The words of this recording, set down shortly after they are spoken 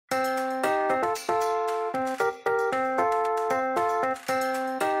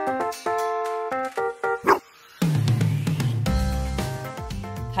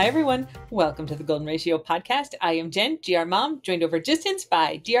Hi, everyone. Welcome to the Golden Ratio podcast. I am Jen, GR Mom, joined over distance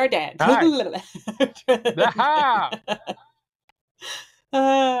by GR Dad. Hi.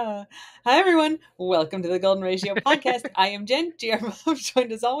 Hi, everyone. Welcome to the Golden Ratio podcast. I am Jen, GR Mom,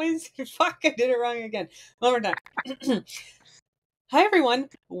 joined as always. Fuck, I did it wrong again. One more time. Hi, everyone.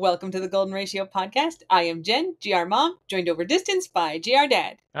 Welcome to the Golden Ratio podcast. I am Jen, GR Mom, joined over distance by GR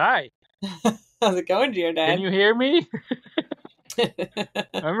Dad. Hi. How's it going, GR Dad? Can you hear me?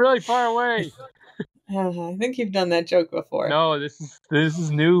 I'm really far away. I think you've done that joke before. No, this is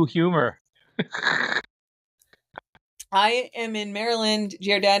new humor. I am in Maryland.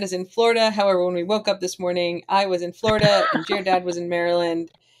 GR Dad is in Florida. However, when we woke up this morning, I was in Florida and GR Dad was in Maryland.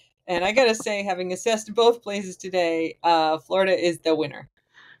 And I gotta say, having assessed both places today, Florida is the winner.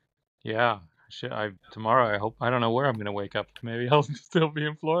 Yeah. Tomorrow, I don't know where I'm going to wake up. Maybe I'll still be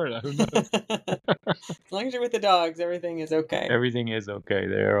in Florida. Who knows? As long as you're with the dogs, everything is okay. Everything is okay.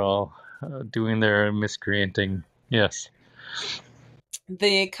 They're all doing their miscreanting. Yes.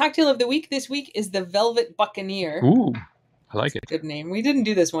 The cocktail of the week this week is the Velvet Buccaneer. Ooh, I like it. Good name. We didn't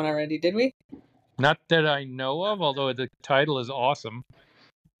do this one already, did we? Not that I know of, although the title is awesome.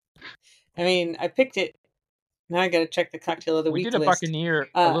 I mean, I picked it. Now I got to check the cocktail of the week We did a list. Buccaneer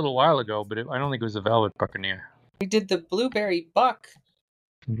a little while ago, but I don't think it was a Velvet Buccaneer. We did the Blueberry Buck.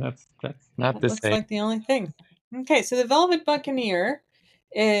 That's not the looks same. Like the only thing. Okay, so the Velvet Buccaneer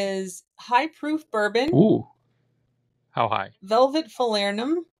is high proof bourbon. Ooh, how high? Velvet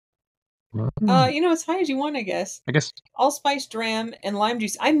Falernum. As high as you want, I guess. Allspice dram and lime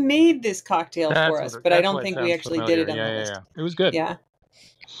juice. I made this cocktail for us, but I don't think we actually did it on the list. Yeah, it was good.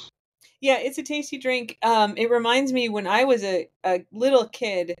 Yeah, it's a tasty drink. It reminds me when I was a little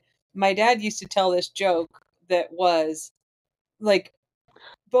kid, my dad used to tell this joke that was like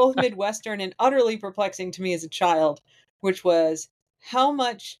both Midwestern and utterly perplexing to me as a child, which was, how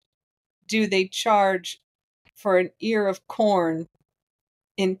much do they charge for an ear of corn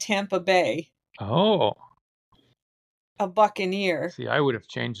in Tampa Bay? Oh. A buccaneer. See, I would have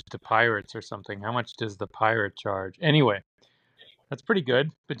changed it to pirates or something. How much does the pirate charge? Anyway, that's pretty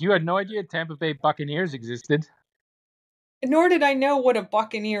good. But you had no idea Tampa Bay Buccaneers existed. Nor did I know what a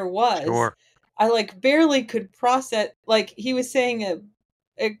buccaneer was. Sure. I barely could process. He was saying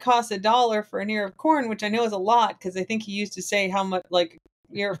it costs $1 for an ear of corn, which I know is a lot because I think he used to say how much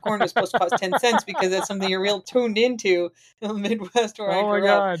ear of corn was supposed to cost 10 cents because that's something you're real tuned into in the Midwest where I grew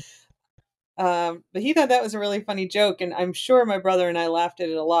up. But he thought that was a really funny joke, and I'm sure my brother and I laughed at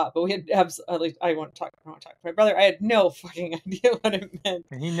it a lot. But we had at least I want to talk to my brother. I had no fucking idea what it meant.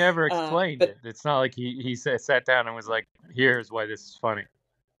 And he never explained it. It's not like he sat down and was like, "Here's why this is funny."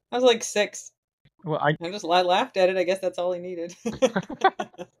 I was like 6. Well, I just laughed at it. I guess that's all he needed.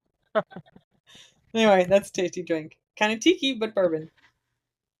 Anyway, that's a tasty drink. Kind of tiki, but bourbon.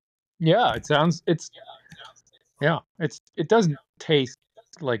 Yeah, it doesn't taste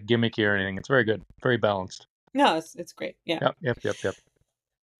like gimmicky or anything. It's very good, very balanced. No, it's great. Yeah. Yep.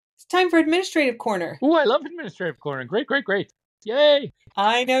 It's time for Administrative Corner. Ooh, I love Administrative Corner. Great. Yay!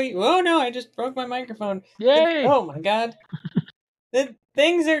 I know you. Oh no, I just broke my microphone. Yay! Oh my god.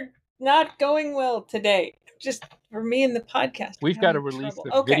 Things are not going well today. Just for me and the podcast. We've got to release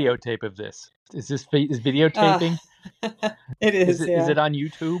the videotape of this. Is videotaping? It is. Is it on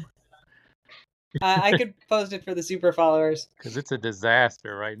YouTube? I could post it for the super followers. Because it's a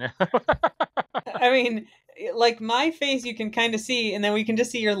disaster right now. I mean, my face you can kind of see, and then we can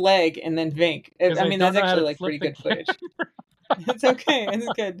just see your leg, and then Vink. I mean, that's actually pretty good footage. It's okay. It's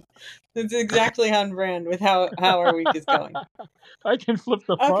good. It's exactly on brand with how our week is going. I can flip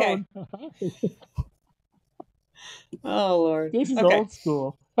the phone. Oh, Lord. This is old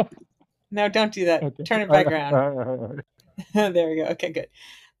school. No, don't do that. Okay. Turn it back around. There we go. Okay, good.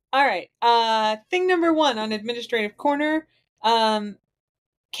 All right. Thing number 1 on Administrative Corner.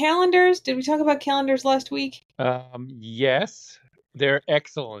 Calendars. Did we talk about calendars last week? Yes. They're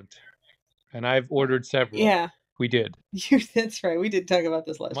excellent. And I've ordered several. Yeah. We did. That's right. We did talk about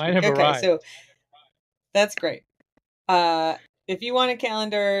this last Mine week. have arrived. So that's great. If you want a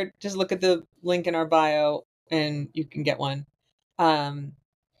calendar, just look at the link in our bio and you can get one.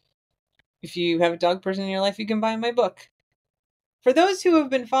 If you have a dog person in your life, you can buy my book. For those who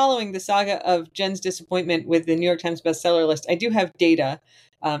have been following the saga of Jen's disappointment with the New York Times bestseller list, I do have data.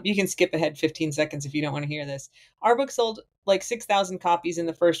 You can skip ahead 15 seconds if you don't want to hear this. Our book sold 6,000 copies in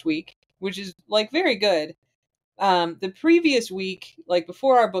the first week, which is very good. The previous week,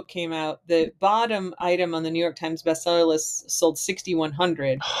 before our book came out, the bottom item on the New York Times bestseller list sold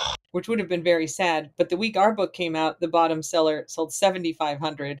 6,100, which would have been very sad. But the week our book came out, the bottom seller sold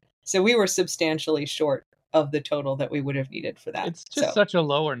 7,500. So we were substantially short of the total that we would have needed for that. It's just such a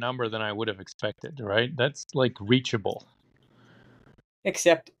lower number than I would have expected, right? That's like reachable.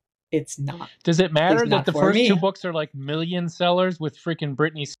 Except it's not. Does it matter that the first me. 2 books are like million sellers with freaking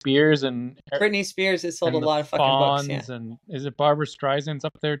Britney Spears and Britney Spears has sold a lot of fucking books. Yeah. And is it Barbara Streisand's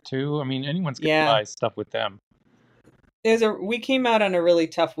up there too? I mean, anyone's gonna buy stuff with them. We came out on a really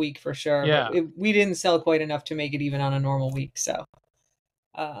tough week for sure. Yeah. But we didn't sell quite enough to make it even on a normal week. So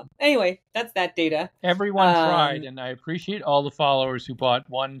anyway, that's that data. Everyone tried, and I appreciate all the followers who bought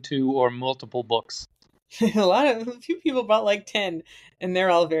 1, 2, or multiple books. A few people bought like 10, and they're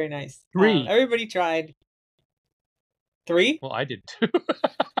all very nice. 3. Everybody tried. 3? Well, I did too.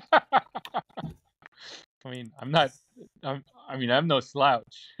 I mean, I'm no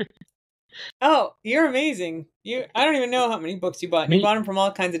slouch. Oh, you're amazing. I don't even know how many books you bought. You bought them from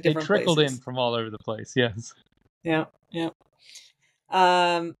all kinds of different places. They trickled in from all over the place, yes. Yeah.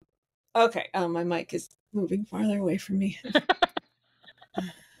 Okay. My mic is moving farther away from me.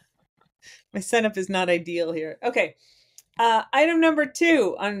 My setup is not ideal here. Okay. Item number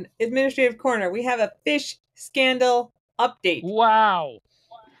 2 on Administrative Corner. We have a fish scandal update. Wow.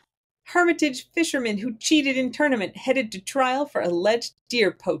 Hermitage fisherman who cheated in tournament headed to trial for alleged deer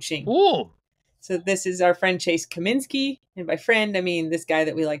poaching. Ooh. So this is our friend Chase Kaminsky, and by friend I mean this guy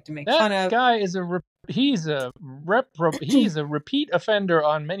that we like to make fun of. That guy is he's a repeat offender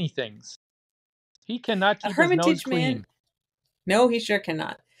on many things. He cannot keep his nose clean. No, he sure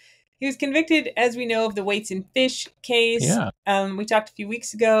cannot. He was convicted, as we know, of the weights and fish case. Yeah. We talked a few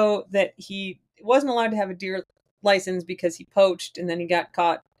weeks ago that he wasn't allowed to have a deer license because he poached, and then he got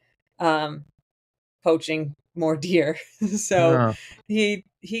caught poaching more deer. So he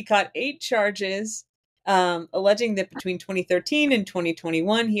caught 8 charges, alleging that between 2013 and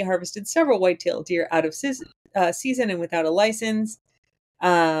 2021, he harvested several white-tailed deer out of season and without a license.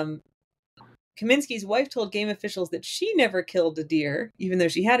 Kaminsky's wife told game officials that she never killed a deer, even though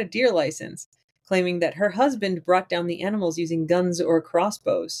she had a deer license, claiming that her husband brought down the animals using guns or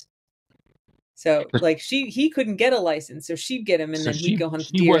crossbows. So, like, he couldn't get a license, so she'd get him, and then he'd go hunt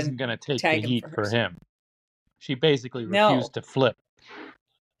deer. She wasn't going to take the heat for him. She basically refused to flip.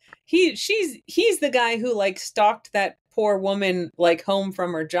 He's the guy who like stalked that poor woman like home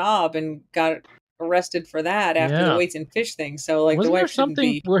from her job and got arrested for that after the weights and fish thing. So like, wasn't the wife there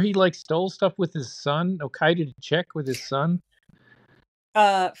something where he like stole stuff with his son? Kited a check with his son.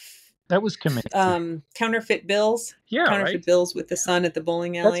 That was Kaminsky. Counterfeit bills. Yeah, counterfeit bills with the son at the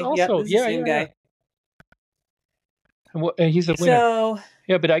bowling alley. That's also the same guy. And he's a winner. So,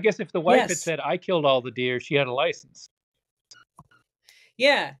 yeah, but I guess if the wife had said, I killed all the deer, she had a license.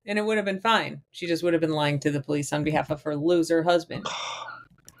 Yeah, and it would have been fine. She just would have been lying to the police on behalf of her loser husband.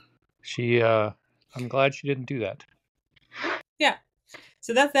 I'm glad she didn't do that. Yeah.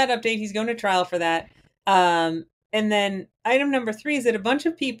 So that's that update. He's going to trial for that. And then item number 3 is that a bunch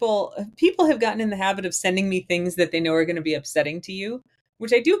of people have gotten in the habit of sending me things that they know are going to be upsetting to you,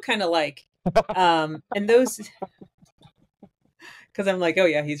 which I do kind of like. And those... because I'm like, oh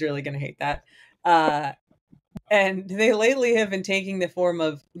yeah, he's really going to hate that. And they lately have been taking the form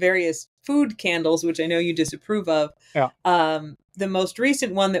of various food candles, which I know you disapprove of. Yeah. The most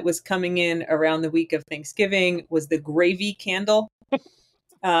recent one that was coming in around the week of Thanksgiving was the gravy candle.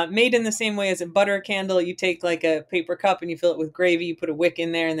 Made in the same way as a butter candle. You take like a paper cup and you fill it with gravy, you put a wick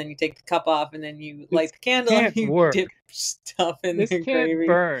in there, and then you take the cup off, and then you light the candle and you dip stuff in the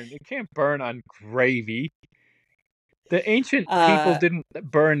gravy. It can't burn on gravy. The ancient people didn't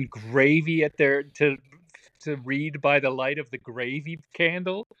burn gravy at to read by the light of the gravy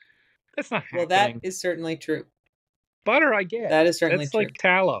candle. That's not happening. Well, that is certainly true. Butter, I guess. That is certainly true. Like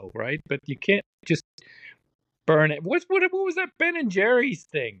tallow, right? But you can't just burn it. What was that Ben and Jerry's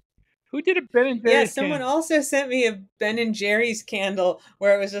thing? Who did a Ben and Jerry's? Yeah, someone also sent me a Ben and Jerry's candle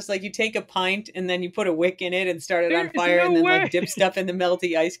where it was just like you take a pint and then you put a wick in it and start it on fire and then like dip stuff in the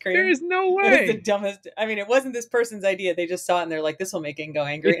melty ice cream. There's no way. It was the dumbest. I mean, it wasn't this person's idea. They just saw it and they're like, "This will make Ingo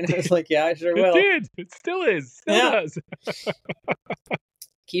angry," and I was like, "Yeah, I sure will." It did. It still is. Still does.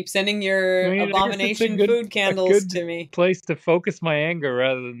 Keep sending your abomination food candles to me. Place to focus my anger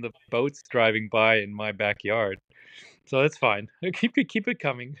rather than the boats driving by in my backyard. So that's fine. Keep it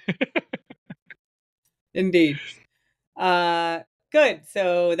coming. Indeed. Good.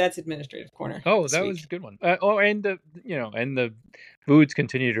 So that's Administrative Corner. Oh, that was a good one. And the foods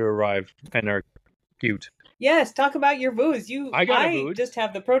continue to arrive and are cute. Yes, talk about your booze. I just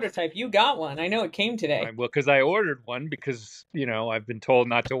have the prototype. You got one. I know it came today. Well, because I ordered one because I've been told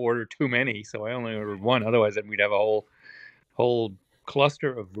not to order too many, so I only ordered one. Otherwise, then we'd have a whole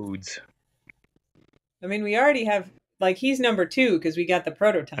cluster of foods. I mean, we already have like he's number 2 because we got the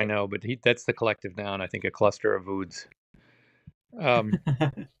prototype. I know, but that's the collective noun. I think a cluster of oods.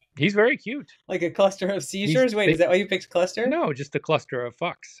 He's very cute. Like a cluster of seizures? Wait, is that why you picked cluster? No, just a cluster of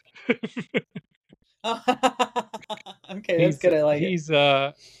fucks. Okay, that's good. I like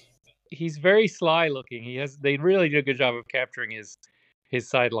it. He's very sly looking. They really did a good job of capturing his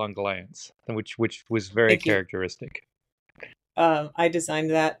sidelong glance, which was very characteristic. I designed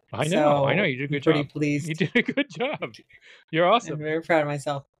that. I know. You did a good job. Pretty pleased. You did a good job. You're awesome. I'm very proud of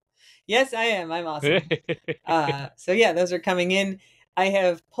myself. Yes, I am. I'm awesome. So yeah, those are coming in. I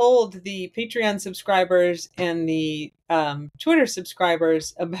have polled the Patreon subscribers and the Twitter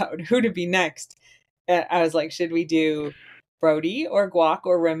subscribers about who to be next. I was like, should we do Brody or Guac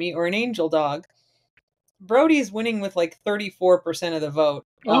or Remy or an angel dog? Brody is winning with like 34% of the vote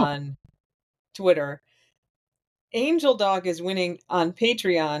on Twitter. Angel Dog is winning on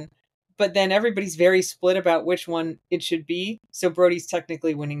Patreon, but then everybody's very split about which one it should be. So Brody's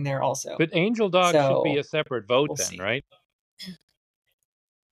technically winning there also. But Angel Dog should be a separate vote right?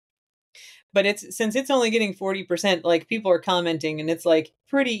 But since it's only getting 40%, like people are commenting, and it's like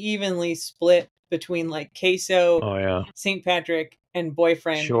pretty evenly split between like Queso, St. Patrick, and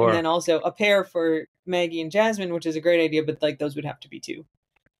Boyfriend, and then also a pair for Maggie and Jasmine, which is a great idea, but like those would have to be 2.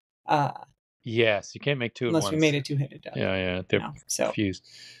 Yes, you can't make 2 at once. Unless we made a 2-headed dog. Yeah, they're confused.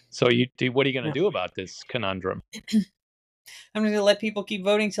 So what are you going to do about this conundrum? I'm going to let people keep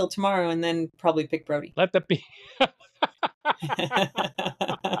voting till tomorrow, and then probably pick Brody. Let that be.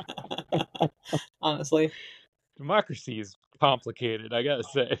 Honestly, democracy is complicated, I gotta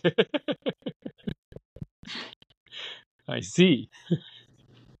say. I see.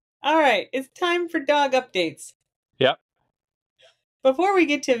 All right, it's time for dog updates. Yep. Before we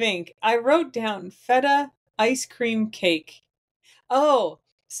get to Vink, I wrote down feta ice cream cake. Oh,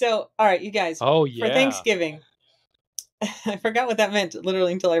 so all right, you guys. Oh yeah. For Thanksgiving, I forgot what that meant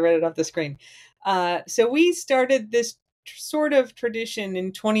literally until I read it off the screen. So we started this sort of tradition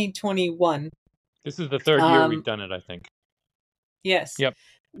in 2021. This is the 3rd year we've done it, I think. Yes. Yep.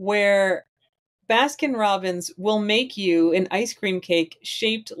 Where Baskin Robbins will make you an ice cream cake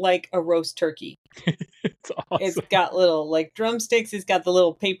shaped like a roast turkey. It's awesome. It's got little like drumsticks. It's got the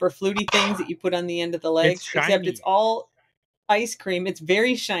little paper fluty things that you put on the end of the legs. Except it's all ice cream. It's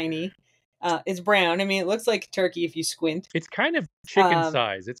very shiny. It's brown. I mean, it looks like turkey if you squint. It's kind of chicken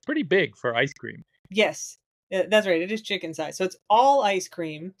size. It's pretty big for ice cream. Yes, that's right. It is chicken size. So it's all ice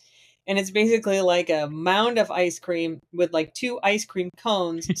cream. And it's basically like a mound of ice cream with like 2 ice cream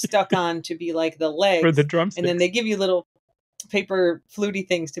cones stuck on to be like the legs. For the drumsticks. And then they give you little paper fluty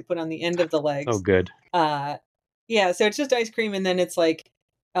things to put on the end of the legs. Oh, good. Yeah, so it's just ice cream, and then it's like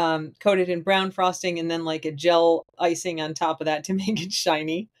coated in brown frosting and then like a gel icing on top of that to make it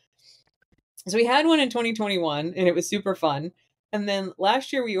shiny. So we had one in 2021, and it was super fun. And then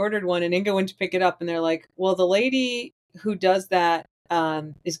last year we ordered one, and Inga went to pick it up, and they're like, well, the lady who does that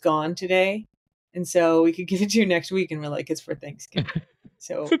is gone today, and so we could give it to you next week. And we're like, it's for Thanksgiving.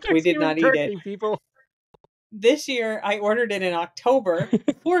 So we did not eat it. People. This year I ordered it in October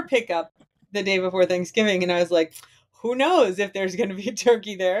for pickup the day before Thanksgiving, and I was like, who knows if there's going to be a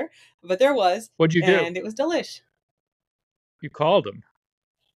turkey there, but there was. What'd you do? And it was delish. You called them.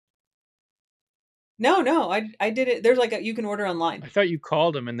 No, I did it. There's like you can order online. I thought you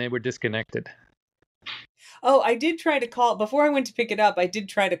called them and they were disconnected. Oh, I did try to call before I went to pick it up. I did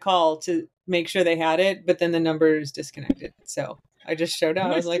try to call to make sure they had it, but then the number is disconnected. So I just showed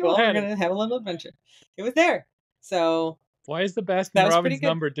up. I was like, well, we're going to have a little adventure. It was there. So why is the Baskin Robbins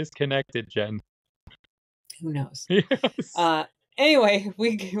number disconnected, Jen? Who knows? Yes. Anyway,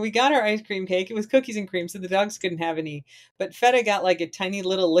 we got our ice cream cake. It was cookies and cream, so the dogs couldn't have any. But Feta got like a tiny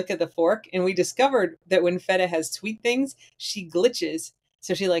little lick of the fork, and we discovered that when Feta has sweet things, she glitches.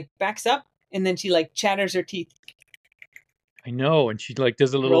 So she like backs up, and then she like chatters her teeth. I know, and she like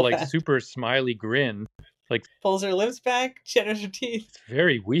does a little like super smiley grin, like pulls her lips back, chatters her teeth. It's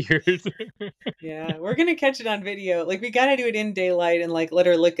very weird. Yeah, we're gonna catch it on video. Like we gotta do it in daylight and like let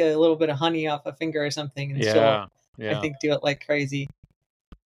her lick a little bit of honey off a finger or something, and she'll, I think, do it like crazy.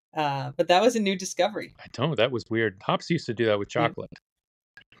 But that was a new discovery. I don't know, that was weird. Hops used to do that with chocolate.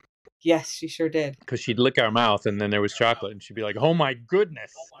 Yes, she sure did. Because she'd lick our mouth and then there was chocolate and she'd be like, oh my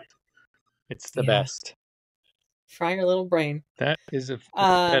goodness. It's the best. Fry her little brain. That is a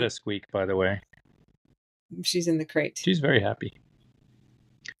Feta squeak, by the way. She's in the crate. She's very happy.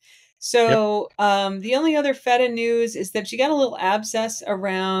 So the only other Feta news is that she got a little abscess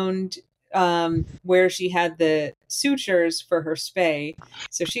around where she had the sutures for her spay.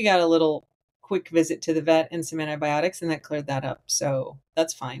 So she got a little quick visit to the vet and some antibiotics, and that cleared that up. So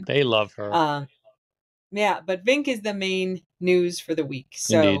that's fine. They love her. Yeah, but Vink is the main news for the week.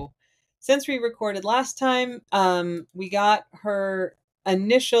 Indeed. So since we recorded last time, we got her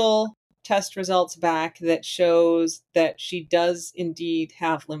initial test results back that shows that she does indeed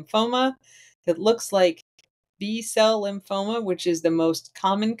have lymphoma. It looks like B-cell lymphoma, which is the most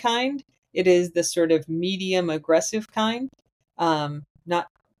common kind. It is the sort of medium aggressive kind, not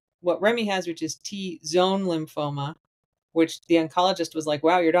what Remy has, which is T-zone lymphoma, which the oncologist was like,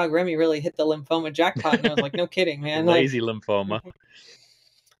 wow, your dog Remy really hit the lymphoma jackpot. And I was like, no kidding, man. Lazy lymphoma.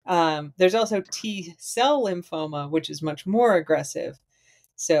 There's also T-cell lymphoma, which is much more aggressive.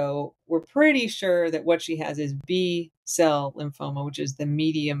 So we're pretty sure that what she has is B-cell lymphoma, which is the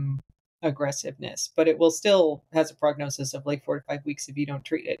medium aggressiveness, but it will still has a prognosis of like 4 to 5 weeks if you don't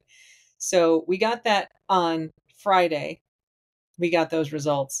treat it. So we got that on Friday. We got those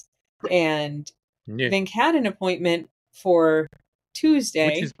results. And Vink had an appointment for Tuesday,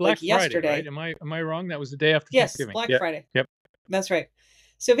 which is Black like yesterday. Right? Am I wrong? That was the day after Thanksgiving. Yes, Black Friday. Yep. That's right.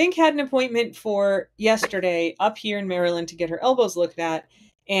 So Vink had an appointment for yesterday up here in Maryland to get her elbows looked at.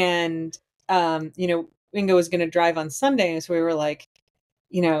 And, Ingo was going to drive on Sunday. And so we were like,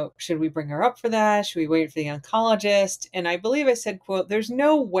 should we bring her up for that? Should we wait for the oncologist? And I believe I said, quote, there's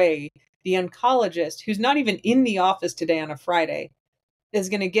no way the oncologist, who's not even in the office today on a Friday, is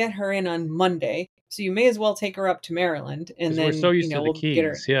going to get her in on Monday. So you may as well take her up to Maryland, and then we're so used to the we'll keys. Get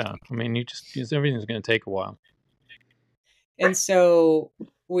her. Yeah, I mean, everything's going to take a while. And so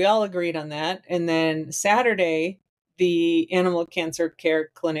we all agreed on that. And then Saturday, the animal cancer care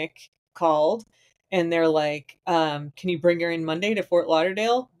clinic called, and they're like, "Can you bring her in Monday to Fort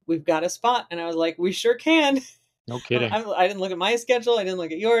Lauderdale? We've got a spot." And I was like, "We sure can." No kidding. I didn't look at my schedule. I didn't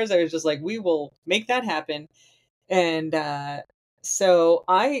look at yours. I was just like, "We will make that happen." And so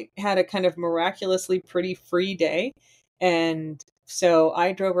I had a kind of miraculously pretty free day. And so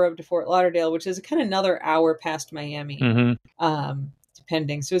I drove her up to Fort Lauderdale, which is kind of another hour past Miami,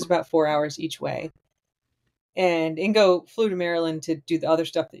 depending. So it was about 4 hours each way. And Ingo flew to Maryland to do the other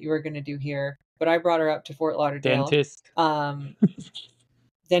stuff that you were going to do here. But I brought her up to Fort Lauderdale. Dentist.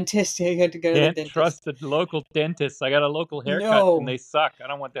 Dentist. You had to go to the dentist. Trust the local dentist. I got a local haircut and they suck. I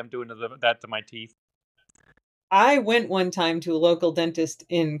don't want them doing that to my teeth. I went one time to a local dentist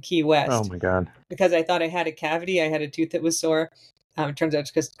in Key West. Oh my God. Because I thought I had a cavity. I had a tooth that was sore. It turns out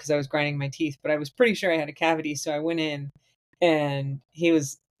it's because I was grinding my teeth, but I was pretty sure I had a cavity. So I went in and he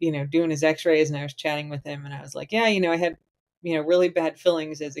was, doing his x-rays, and I was chatting with him, and I was like, yeah, I had, really bad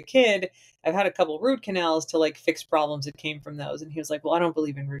fillings as a kid. I've had a couple root canals to like fix problems that came from those. And he was like, well, I don't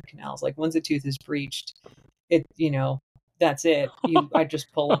believe in root canals. Like once a tooth is breached, it, that's it. I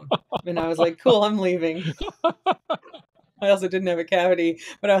just pull them. And I was like, cool, I'm leaving. I also didn't have a cavity,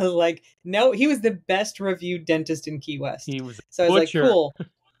 but I was like, no, he was the best reviewed dentist in Key West. He was so I was like, cool.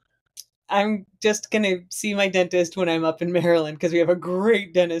 I'm just going to see my dentist when I'm up in Maryland because we have a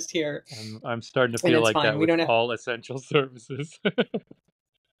great dentist here. I'm starting to feel like fine. That with all essential services.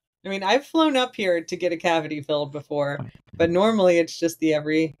 I mean, I've flown up here to get a cavity filled before, but normally it's just the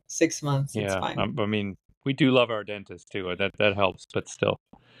every 6 months. Yeah, it's fine. I mean, we do love our dentist too. That helps, but still.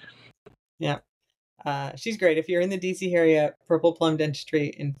 Yeah. She's great. If you're in the DC area, Purple Plum Dentistry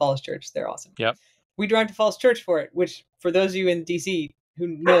in Falls Church, they're awesome. Yep. We drive to Falls Church for it, which for those of you in DC who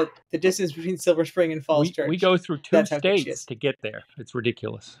know the distance between Silver Spring and Falls Church. We go through 2 states to get there. It's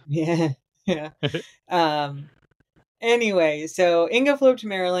ridiculous. Yeah. Anyway, so Inga flew up to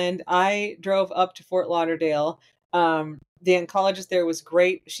Maryland. I drove up to Fort Lauderdale. The oncologist there was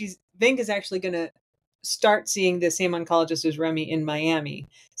great. Vink is actually going to start seeing the same oncologist as Remy in Miami,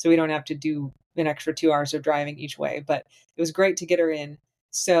 so we don't have to do an extra 2 hours of driving each way. But it was great to get her in.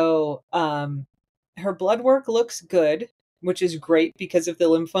 So her blood work looks good, which is great because if the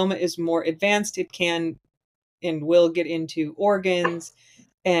lymphoma is more advanced, it can and will get into organs.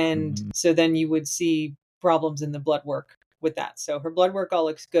 And so then you would see problems in the blood work with that. So her blood work all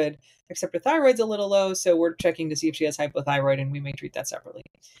looks good, except her thyroid's a little low. So we're checking to see if she has hypothyroid, and we may treat that separately.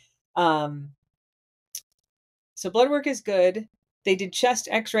 So blood work is good. They did chest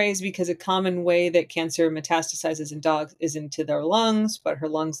x-rays because a common way that cancer metastasizes in dogs is into their lungs, but her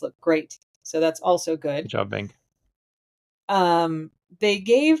lungs look great. So that's also good. Good job, Vink. They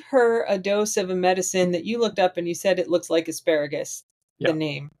gave her a dose of a medicine that you looked up and you said it looks like asparagus, the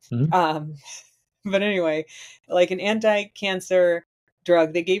name. Mm-hmm. But anyway, like an anti-cancer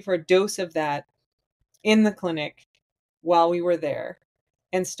drug, they gave her a dose of that in the clinic while we were there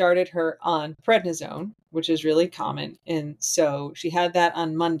and started her on prednisone, which is really common. And so she had that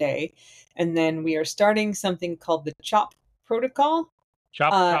on Monday. And then we are starting something called the CHOP protocol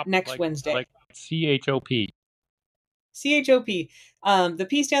CHOP next Wednesday. Like CHOP. CHOP. The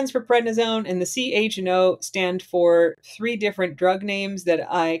P stands for prednisone, and the CH and O stand for 3 different drug names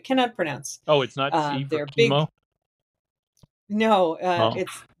that I cannot pronounce. Oh, it's not C for They're chemo? big. No, Oh.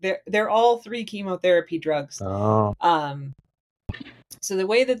 they're all 3 chemotherapy drugs. Oh. So the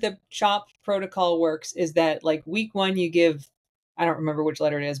way that the CHOP protocol works is that like week 1 you give, I don't remember which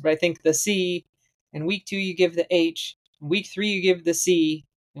letter it is, but I think the C, and week 2 you give the H, and week 3 you give the C,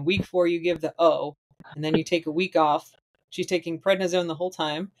 and week 4 you give the O, and then you take a week off. She's taking prednisone the whole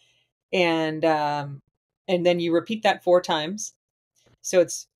time, and then you repeat that 4 times. So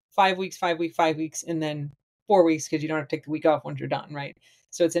it's 5 weeks, 5 weeks, 5 weeks, and then 4 weeks because you don't have to take the week off once you're done, right?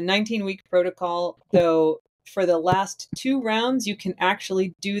 So it's a 19-week protocol, though for the last 2 rounds, you can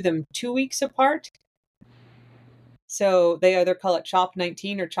actually do them 2 weeks apart. So they either call it CHOP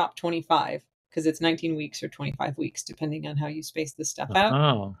 19 or CHOP 25 because it's 19 weeks or 25 weeks, depending on how you space this stuff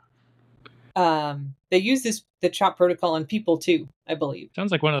out. They use the CHOP protocol on people too, I believe.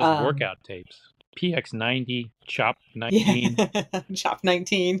 Sounds like one of those workout tapes. PX90, CHOP 19. Yeah. CHOP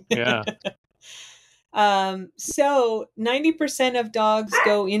 19. Yeah. So 90% of dogs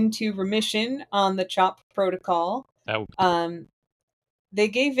go into remission on the CHOP protocol. They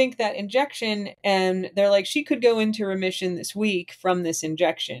gave Vink that injection, and they're like, she could go into remission this week from this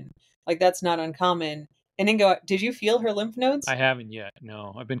injection. Like, that's not uncommon. And Ingo, did you feel her lymph nodes? I haven't yet.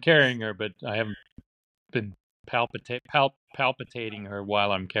 No, I've been carrying her, but I haven't been palpitating her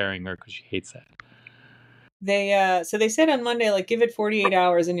while I'm carrying her because she hates that. So they said on Monday, like, give it 48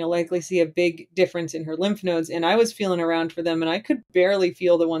 hours and you'll likely see a big difference in her lymph nodes. And I was feeling around for them, and I could barely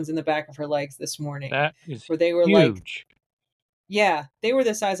feel the ones in the back of her legs this morning. That is where they were huge. Yeah, they were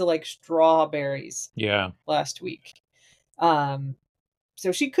the size of like strawberries. Yeah. Last week.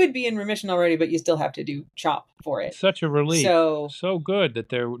 So she could be in remission already, but you still have to do CHOP for it. Such a relief. So good that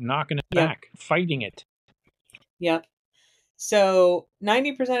they're knocking it back, fighting it. Yep. So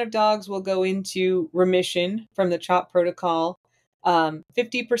 90% of dogs will go into remission from the CHOP protocol.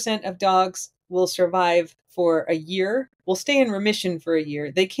 50% of dogs will survive for a year, will stay in remission for a year.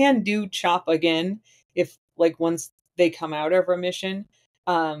 They can do CHOP again if like once they come out of remission.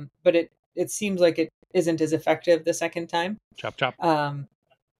 But it seems like it isn't as effective the second time. Chop, chop.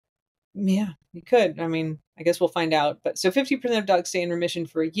 Yeah, you could. I mean, I guess we'll find out. But so 50% of dogs stay in remission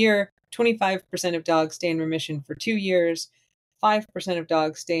for a year. 25% of dogs stay in remission for 2 years. 5% of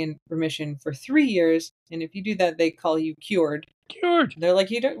dogs stay in remission for 3 years. And if you do that, they call you cured. Cured. They're like,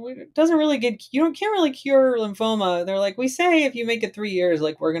 you can't really cure lymphoma. They're like, we say if you make it 3 years,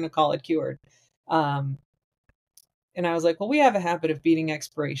 like we're going to call it cured. And I was like, well, we have a habit of beating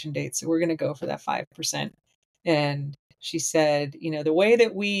expiration dates, so we're going to go for that 5%. And she said, the way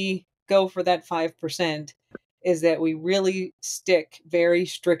that we go for that 5% is that we really stick very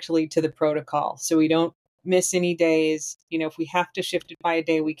strictly to the protocol. So we don't miss any days. If we have to shift it by a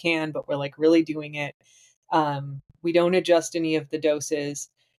day, we can, but we're like really doing it. We don't adjust any of the doses.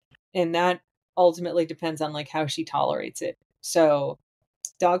 And that ultimately depends on like how she tolerates it. So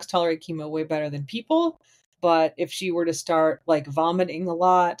dogs tolerate chemo way better than people. But if she were to start like vomiting a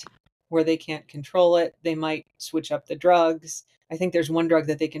lot where they can't control it, they might switch up the drugs. I think there's one drug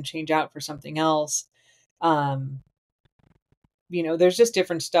that they can change out for something else. There's just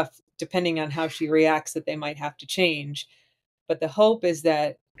different stuff depending on how she reacts that they might have to change. But the hope is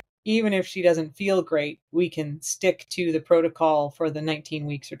that even if she doesn't feel great, we can stick to the protocol for the 19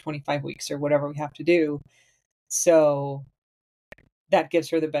 weeks or 25 weeks or whatever we have to do. So that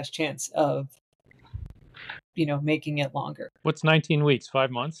gives her the best chance of making it longer. What's 19 weeks?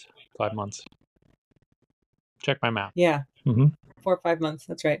 5 months? 5 months. Check my math. Yeah. 4 or 5 months.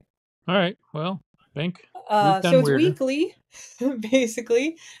 That's right. All right. Well, Vink. So it's weekly,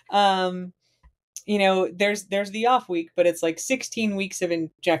 basically. There's the off week, but it's like 16 weeks of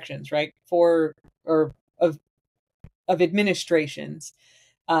injections, right? Of administrations.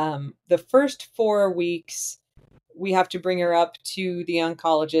 The first 4 weeks, we have to bring her up to the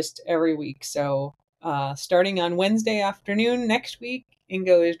oncologist every week. So starting on Wednesday afternoon next week,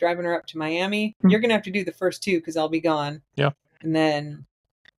 Ingo is driving her up to Miami. You're going to have to do the first 2 because I'll be gone. Yeah. And then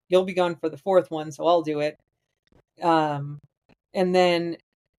you'll be gone for the 4th one, so I'll do it. And then,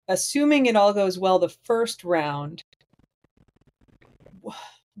 assuming it all goes well, the first round,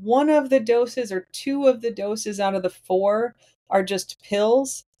 1 of the doses or 2 of the doses out of the 4 are just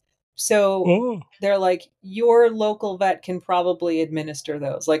pills. So they're like, your local vet can probably administer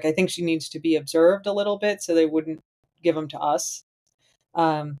those. Like, I think she needs to be observed a little bit, so they wouldn't give them to us.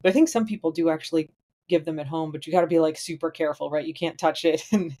 But I think some people do actually give them at home, but you got to be like super careful, right? You can't touch it.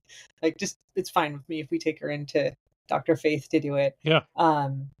 And like, just, it's fine with me if we take her into Dr. Faith to do it. Yeah.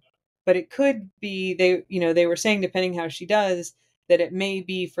 but it could be they were saying, depending how she does, that it may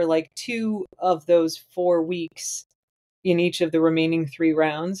be for like 2 of those 4 weeks in each of the remaining 3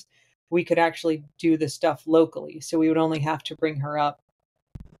 rounds, we could actually do the stuff locally. So we would only have to bring her up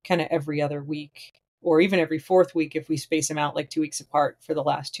kind of every other week, or even every 4th week if we space them out like 2 weeks apart for the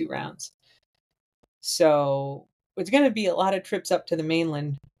last 2 rounds. So it's going to be a lot of trips up to the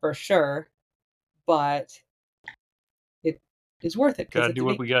mainland for sure, but it is worth it because Gotta do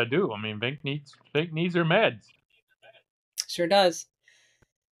what we gotta do. I mean, Vink needs her meds. Sure does.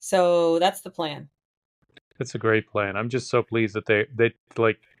 So that's the plan. That's a great plan. I'm just so pleased that they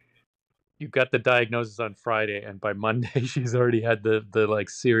like, you got the diagnosis on Friday, and by Monday she's already had the like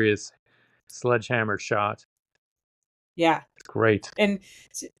serious sledgehammer shot. Yeah. It's great. And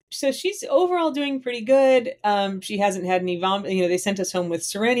so she's overall doing pretty good. She hasn't had any vomit. They sent us home with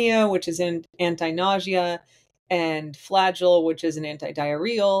Cerenia, which is an anti-nausea, and Flagyl, which is an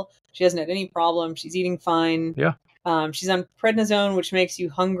anti-diarrheal. She hasn't had any problem. She's eating fine. Yeah. She's on prednisone, which makes you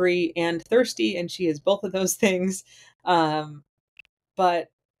hungry and thirsty, and she has both of those things. But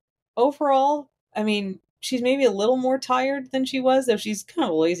overall, I mean, she's maybe a little more tired than she was, though she's kind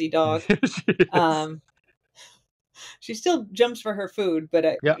of a lazy dog. She still jumps for her food,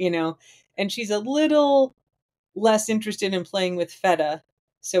 but yeah. And she's a little less interested in playing with Feta.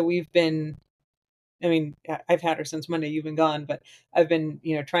 So we've been, I've had her since Monday. You've been gone, but I've been,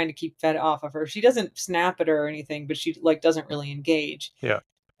 trying to keep Feta off of her. She doesn't snap at her or anything, but she like doesn't really engage. Yeah.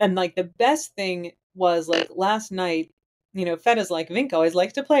 And like the best thing was like last night, Feta's like, Vink always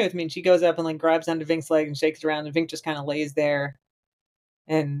likes to play with me, and she goes up and like grabs onto Vink's leg and shakes around, and Vink just kind of lays there.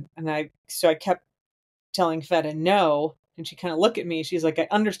 And I kept telling Feta no, and she kind of looked at me. She's like, I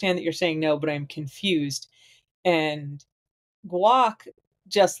understand that you're saying no, but I'm confused. And Guac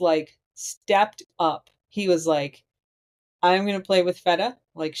just like stepped up. He was like, I'm going to play with Feta.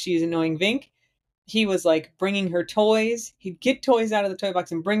 Like, she's annoying Vink. He was like bringing her toys. He'd get toys out of the toy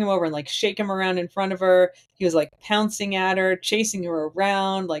box and bring them over and like shake them around in front of her. He was like pouncing at her, chasing her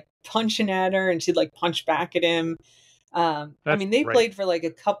around, like punching at her, and she'd like punch back at him. They played for like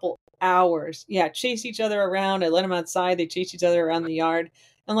a couple hours. Yeah, chase each other around. I let them outside. They chase each other around the yard.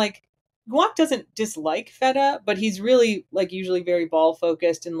 And like, Guac doesn't dislike Feta, but he's really like usually very ball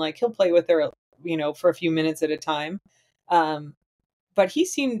focused, and like he'll play with her, for a few minutes at a time. But he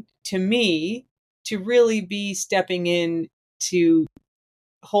seemed to me to really be stepping in to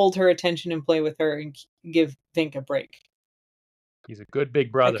hold her attention and play with her and give Vink a break. He's a good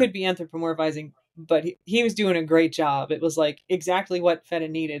big brother. I could be anthropomorphizing, but he was doing a great job. It was like exactly what Feta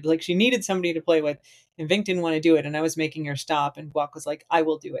needed. Like, she needed somebody to play with, and Vink didn't want to do it, and I was making her stop, and Guac was like, I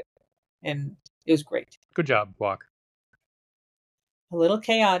will do it. And it was great. Good job, Guac. A little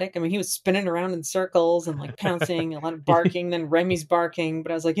chaotic. I mean, he was spinning around in circles and like pouncing, a lot of barking, then Remy's barking.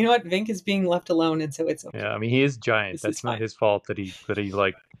 But I was like, you know what? Vink is being left alone, and so it's okay. Yeah, I mean, he is giant. That's not his fault that he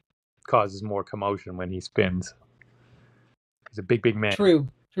like causes more commotion when he spins. He's a big man. True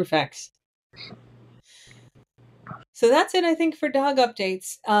facts. So that's it, I think, for dog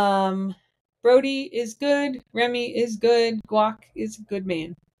updates. Brody is good. Remy is good. Guac is a good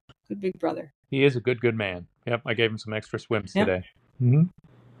man. Good big brother. He is a good man. Yep, I gave him some extra swims today. Mm-hmm.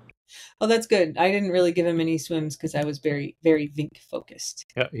 Oh, that's good. I didn't really give him any swims because I was very, very Vink focused.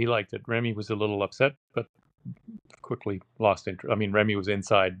 Yeah, he liked it. Remy was a little upset, but quickly lost interest. I mean, Remy was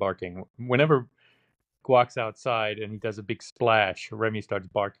inside barking. Whenever Guac's outside and he does a big splash, Remy starts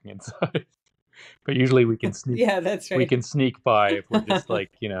barking inside. But usually we can sneak. Yeah, that's right. We can sneak by if we're just like,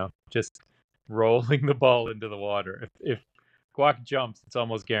 just rolling the ball into the water. If Guac jumps, it's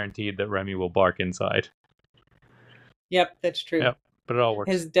almost guaranteed that Remy will bark inside. Yep, that's true. Yep, but it all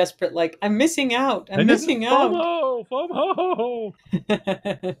works. His desperate, like, I'm missing out. I'm missing out. FOMO!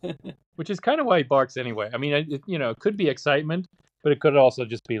 Which is kind of why he barks anyway. I mean, it could be excitement, but it could also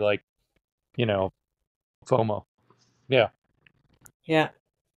just be like, FOMO. Yeah. Yeah.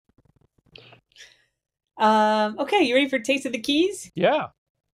 Okay, you ready for Taste of the Keys? Yeah.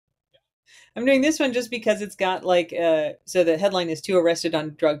 I'm doing this one just because it's got like so the headline is 2 arrested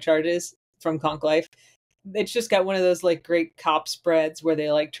on drug charges from Conch Life. It's just got one of those like great cop spreads where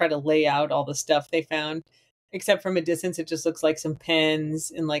they like try to lay out all the stuff they found. Except from a distance, it just looks like some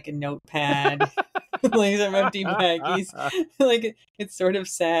pens and like a notepad, like some empty baggies. Like, it's sort of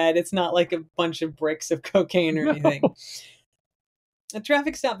sad. It's not like a bunch of bricks of cocaine or anything. A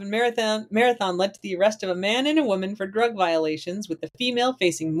traffic stop in Marathon led to the arrest of a man and a woman for drug violations, with the female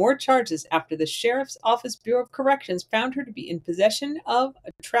facing more charges after the Sheriff's Office Bureau of Corrections found her to be in possession of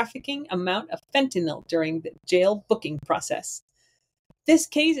a trafficking amount of fentanyl during the jail booking process. This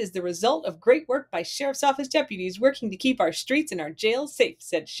case is the result of great work by Sheriff's Office deputies working to keep our streets and our jails safe,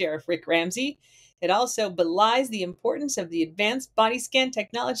 said Sheriff Rick Ramsey. It also belies the importance of the advanced body scan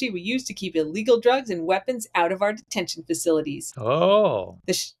technology we use to keep illegal drugs and weapons out of our detention facilities. Oh.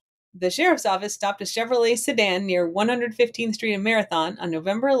 The sheriff's office stopped a Chevrolet sedan near 115th Street in Marathon on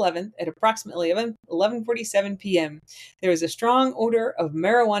November 11th at approximately 11:47 p.m. There was a strong odor of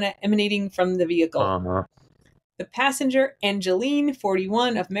marijuana emanating from the vehicle. Uh-huh. The passenger, Angeline,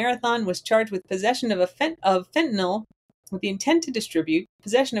 41, of Marathon, was charged with possession of fentanyl with the intent to distribute,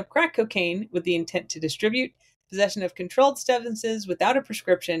 possession of crack cocaine with the intent to distribute, possession of controlled substances without a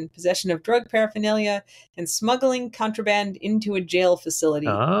prescription, possession of drug paraphernalia, and smuggling contraband into a jail facility.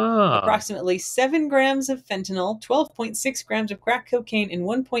 Approximately 7 grams of fentanyl, 12.6 grams of crack cocaine, and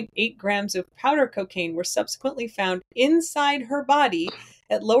 1.8 grams of powder cocaine were subsequently found inside her body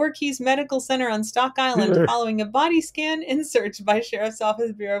at Lower Keys Medical Center on Stock Island following a body scan and search by Sheriff's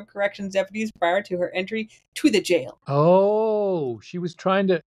Office Bureau of Corrections deputies prior to her entry to the jail. Oh, she was trying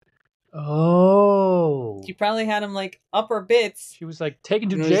to... Oh. She probably had him like upper bits. She was like taken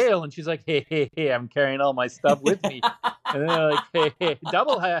to jail, and she's like, hey, I'm carrying all my stuff with me. And they're like, hey,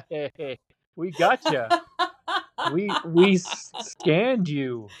 double hey, we got you. We scanned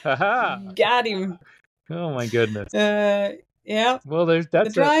you. Haha. Got him. Oh my goodness. Yeah. Well, that's the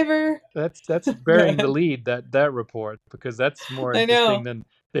driver. That's burying the lead, that report, because that's more interesting than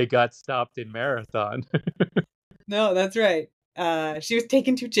they got stopped in Marathon. No, that's right. She was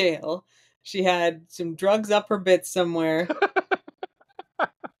taken to jail. She had some drugs up her bits somewhere.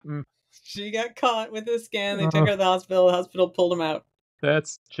 She got caught with a scan. They took her to the hospital. The hospital pulled him out.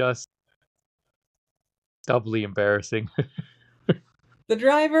 That's just doubly embarrassing. The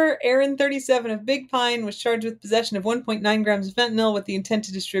driver, Aaron, 37, of Big Pine, was charged with possession of 1.9 grams of fentanyl with the intent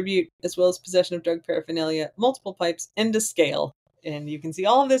to distribute, as well as possession of drug paraphernalia, multiple pipes, and a scale. And you can see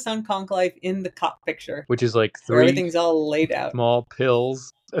all of this on Conch Life in the cop picture. Which is like 3 everything's all laid out. Small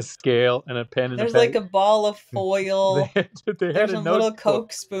pills, a scale, and a pen. There's like a ball of foil. they There's had a little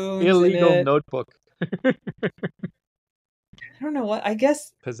Coke spoons. Illegal notebook. I don't know what. I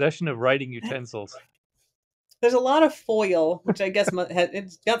guess possession of writing utensils. There's a lot of foil, which I guess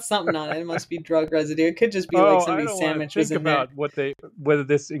it's got something on it. It must be drug residue. It could just be like somebody's sandwich was in there. Whether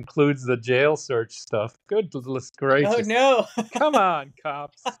this includes the jail search stuff. Goodness gracious! Oh no! Come on,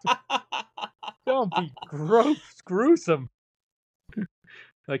 cops! Don't be gruesome.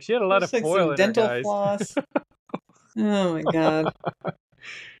 Like she had a lot of foil in dental her, guys. Floss. Oh my god!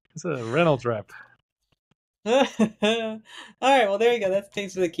 It's a Reynolds wrap. All right, well there you go. That's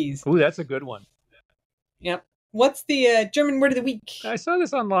Taste of the Keys. Ooh, that's a good one. Yep. What's the German word of the week? I saw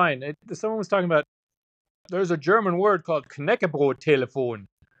this online. Someone was talking about there's a German word called Knäckebrot-Telefon.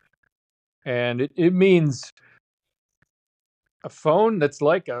 And it means a phone that's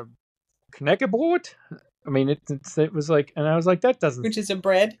like a Knäckebrot. I mean, it was like, and I was like, that doesn't... Which is a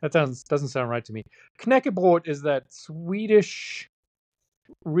bread? That doesn't sound right to me. Knäckebrot is that Swedish,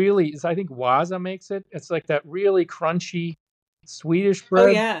 really, I think Waza makes it. It's like that really crunchy Swedish bread.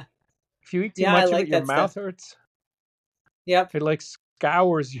 Oh, yeah. If you eat too much of it, your mouth hurts. Yep. It like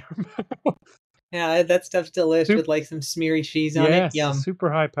scours your mouth. Yeah, that stuff's delicious with like some smeary cheese on it. Yum.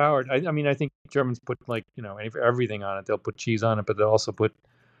 Super high powered. I mean, I think Germans put like, everything on it. They'll put cheese on it, but they'll also put,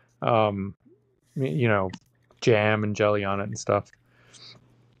 jam and jelly on it and stuff.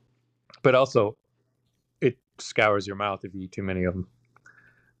 But also, it scours your mouth if you eat too many of them.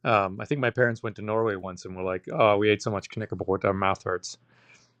 I think my parents went to Norway once and were like, "Oh, we ate so much knäckebrot, our mouth hurts."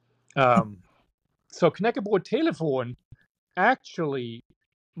 So Knäckebrot-Telefon actually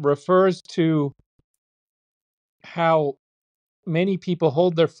refers to how many people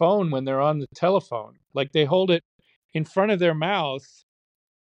hold their phone when they're on the telephone. Like they hold it in front of their mouth.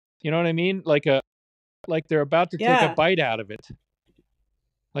 You know what I mean? Like they're about to take a bite out of it.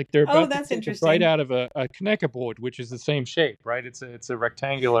 Like they're about to take a bite out of a Knäckebrot, which is the same shape, right? It's a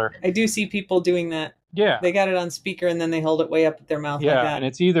rectangular. I do see people doing that. Yeah. They got it on speaker and then they hold it way up at their mouth like that. Yeah, and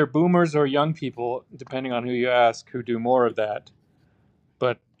it's either boomers or young people, depending on who you ask, who do more of that.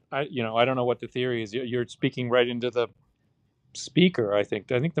 But I don't know what the theory is. You're speaking right into the speaker, I think.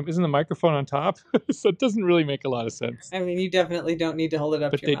 Isn't the microphone on top? So it doesn't really make a lot of sense. I mean, you definitely don't need to hold it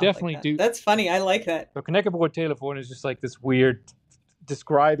up to your mouth. But they definitely do. That's funny. I like that. So Knäckebrot-Telefon is just like this weird,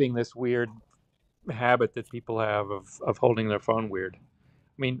 describing this weird habit that people have of holding their phone weird.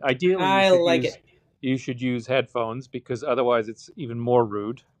 I mean, ideally, you should use headphones because otherwise it's even more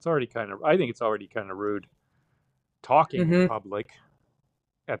rude. I think it's already kind of rude talking in public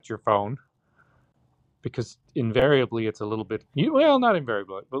at your phone because invariably it's a little bit, well, not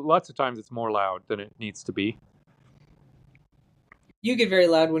invariably, but lots of times it's more loud than it needs to be. You get very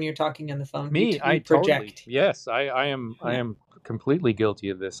loud when you're talking on the phone. Me, You I project. totally. Yes, I am. Yeah. I am completely guilty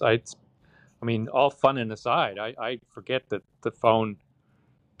of this. I mean, all fun and aside, I forget that the phone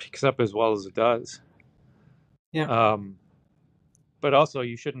picks up as well as it does. Yeah. But also,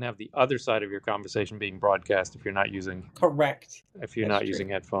 you shouldn't have the other side of your conversation being broadcast if you're not using. Correct. If you're not using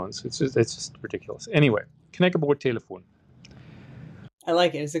headphones, it's just ridiculous. Anyway, knäcka telephone. I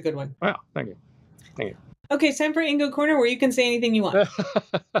like it. It's a good one. Wow, thank you. Thank you. Okay, it's time for Ingo Corner, where you can say anything you want.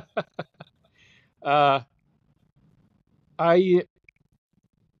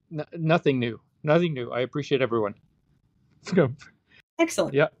 Nothing new. Nothing new. I appreciate everyone.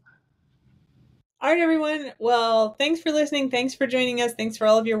 Excellent. Yeah. All right, everyone. Well, thanks for listening. Thanks for joining us. Thanks for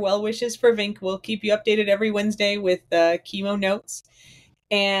all of your well wishes for Vink. We'll keep you updated every Wednesday with chemo notes.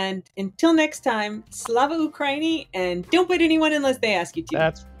 And until next time, Slava Ukraini, and don't bite anyone unless they ask you to.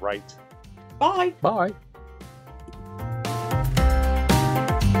 That's right. Bye. Bye.